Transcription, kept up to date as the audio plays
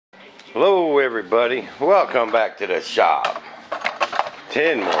Hello everybody, welcome back to the shop.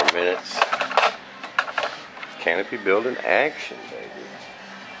 10 more minutes. Canopy building action, baby.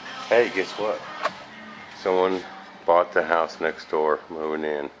 Hey, guess what? Someone bought the house next door, moving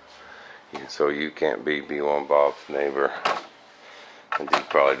in. And so you can't be B1 Bob's neighbor. And you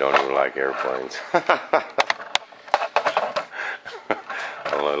probably don't even like airplanes. I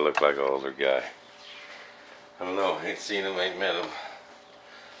don't know, I look like an older guy. I don't know, ain't seen him, ain't met him.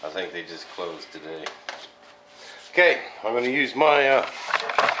 I think they just closed today. Okay, I'm going to use my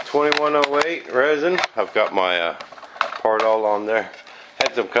 2108 resin. I've got my part all on there.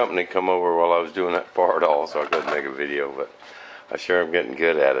 Had some company come over while I was doing that part all, so I couldn't make a video, but I sure am getting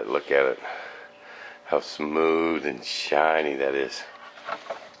good at it. Look at it. How smooth and shiny that is.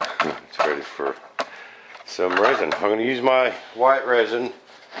 It's ready for some resin. I'm going to use my white resin.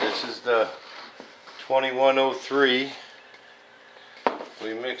 This is the 2103.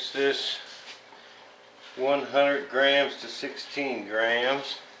 We mix this 100 grams to 16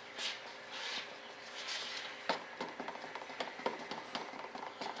 grams.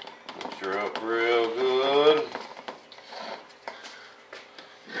 Stir up real good.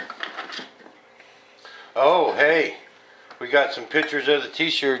 Oh, hey, we got some pictures of the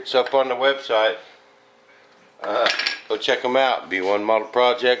t-shirts up on the website. Go check them out,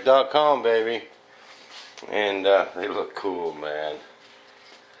 b1modelproject.com, baby. And they look cool, man.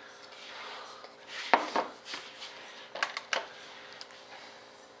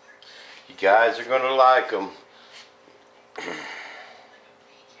 You guys are gonna like them.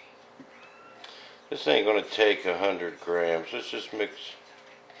 This ain't gonna take 100 grams. Let's just mix.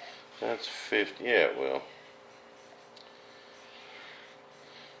 That's 50. Yeah, it will.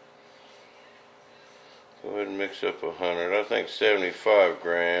 Go ahead and mix up 100. I think 75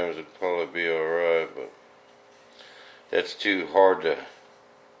 grams would probably be alright, but that's too hard to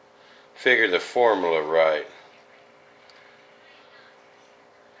figure the formula right.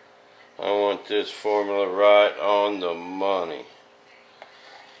 I want this formula right on the money.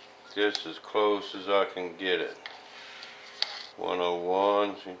 Just as close as I can get it.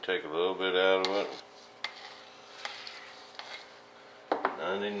 101, so you take a little bit out of it.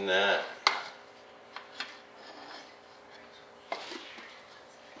 99.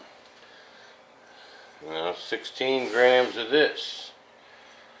 Now 16 grams of this.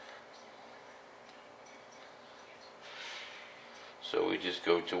 So we just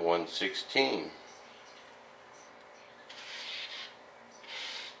go to 116.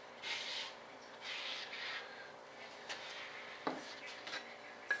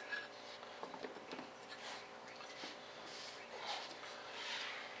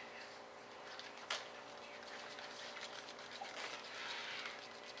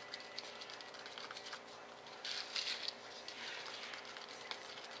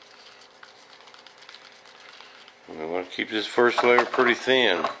 I want to keep this first layer pretty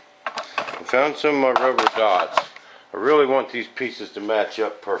thin. I found some of my rubber dots. I really want these pieces to match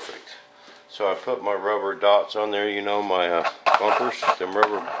up perfect. So I put my rubber dots on there, you know, my bumpers. Them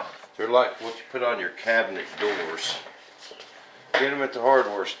rubber, they're like what you put on your cabinet doors. Get them at the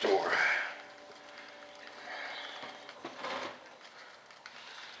hardware store.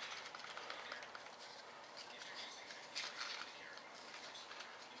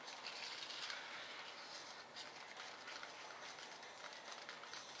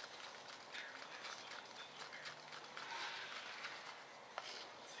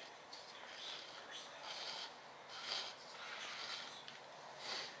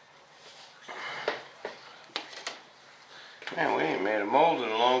 Man, we ain't made a mold in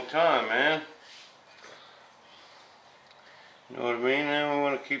a long time, man. You know what I mean? Now we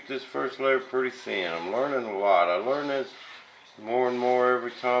want to keep this first layer pretty thin. I'm learning a lot. I learn this more and more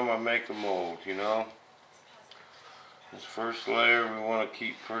every time I make a mold, you know? This first layer we want to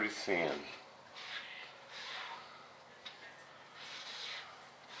keep pretty thin.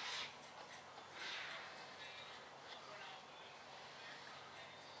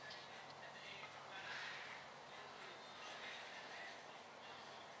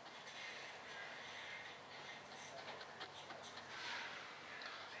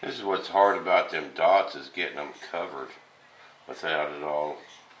 This is what's hard about them dots, is getting them covered without it all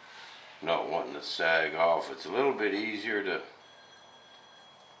not wanting to sag off. It's a little bit easier to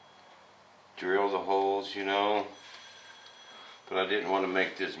drill the holes, you know, but I didn't want to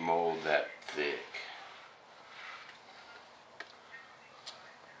make this mold that thick.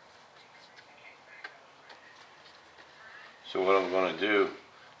 So what I'm going to do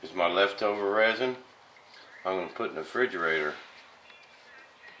is my leftover resin, I'm going to put in the refrigerator.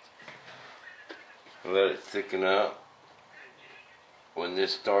 Let it thicken up. when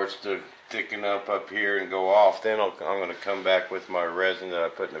this starts to thicken up here and go off, then I'm going to come back with my resin that I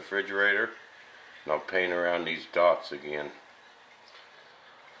put in the refrigerator, and I'll paint around these dots again.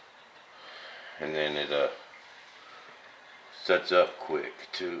 And then it sets up quick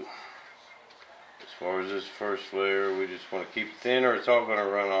too. As far as this first layer, we just want to keep it thin or it's all going to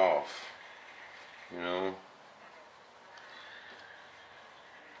run off, you know.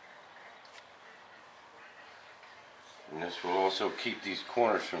 And this will also keep these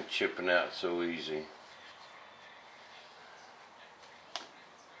corners from chipping out so easy.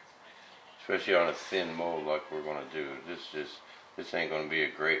 Especially on a thin mold like we're going to do. This ain't going to be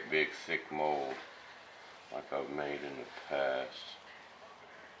a great big thick mold like I've made in the past.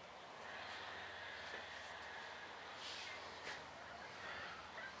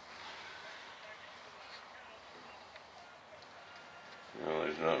 You know,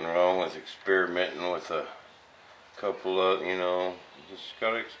 there's nothing wrong with experimenting with a couple of, you know, you just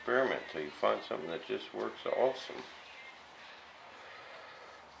gotta experiment till you find something that just works awesome.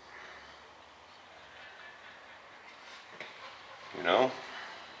 You know?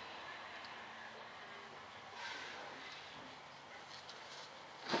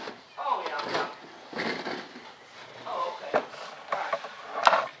 Oh, yeah. Oh, okay.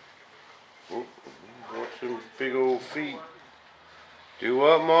 Alright. Oop, watch them big old feet. Do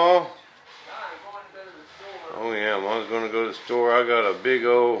what, Ma? Oh yeah, Mom's gonna go to the store. I got a big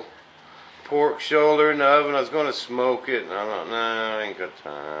old pork shoulder in the oven. I was gonna smoke it, and I'm like, nah, I ain't got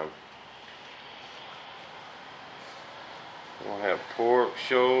time. We'll have pork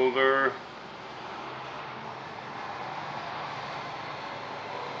shoulder.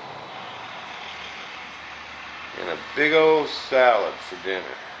 And a big old salad for dinner.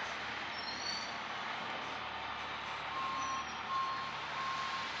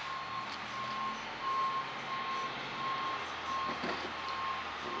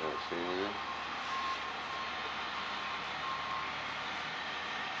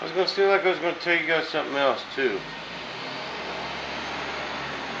 I was gonna feel like I was gonna tell you guys something else too.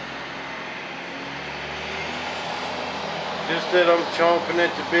 Just that I'm chomping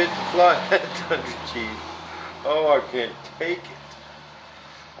at the bit to fly that thunder cheese. Oh, I can't take it.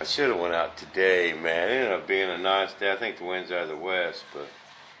 I should have went out today, man. It ended up being a nice day. I think the wind's out of the west, but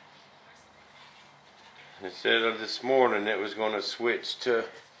instead of this morning, it was going to switch to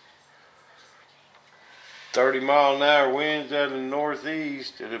 30-mile-an-hour winds out of the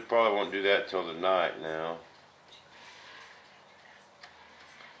northeast. It probably won't do that till the night now.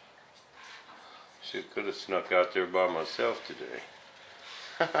 Could have snuck out there by myself today.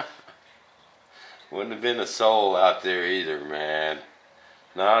 Wouldn't have been a soul out there either, man.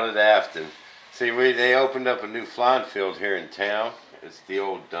 Not at Afton. See, they opened up a new flying field here in town. It's the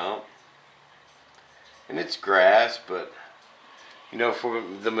old dump. And it's grass, but you know, for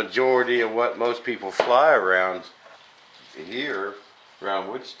the majority of what most people fly around here,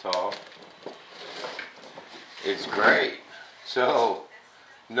 around Wichita, it's great. So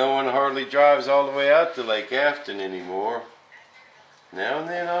no one hardly drives all the way out to Lake Afton anymore. Now and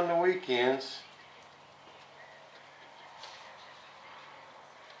then on the weekends.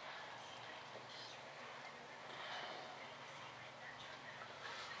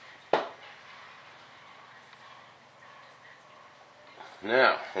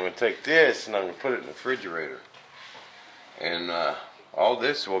 Now, I'm going to take this and I'm going to put it in the refrigerator. And all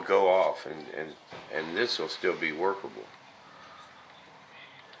this will go off and this will still be workable.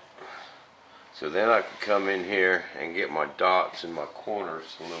 So then I can come in here and get my dots and my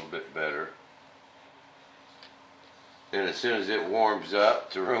corners a little bit better. And as soon as it warms up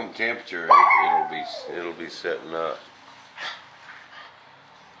to room temperature, it'll be setting up.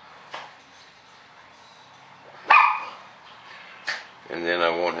 And then I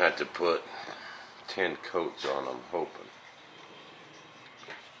won't have to put 10 coats on, I'm hoping.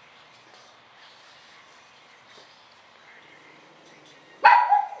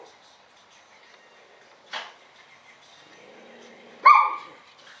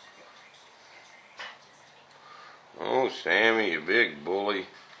 Oh, Sammy, you big bully.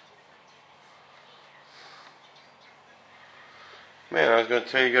 Man, I was going to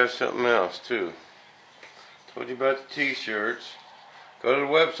tell you guys something else, too. Told you about the t-shirts. Go to the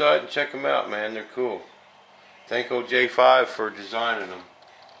website and check them out, man. They're cool. Thank old J5 for designing them.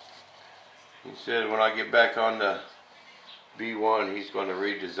 He said when I get back on the B1, he's going to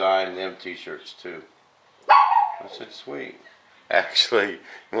redesign them t-shirts, too. I said, sweet. Actually,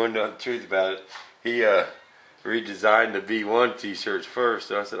 you want to know the truth about it? He, redesigned the B1 t-shirts first.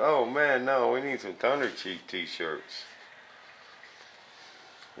 So I said, oh man, no, we need some Thunder Chief t-shirts.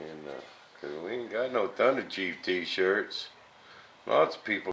 And cause we ain't got no Thunder Chief t-shirts. Lots of people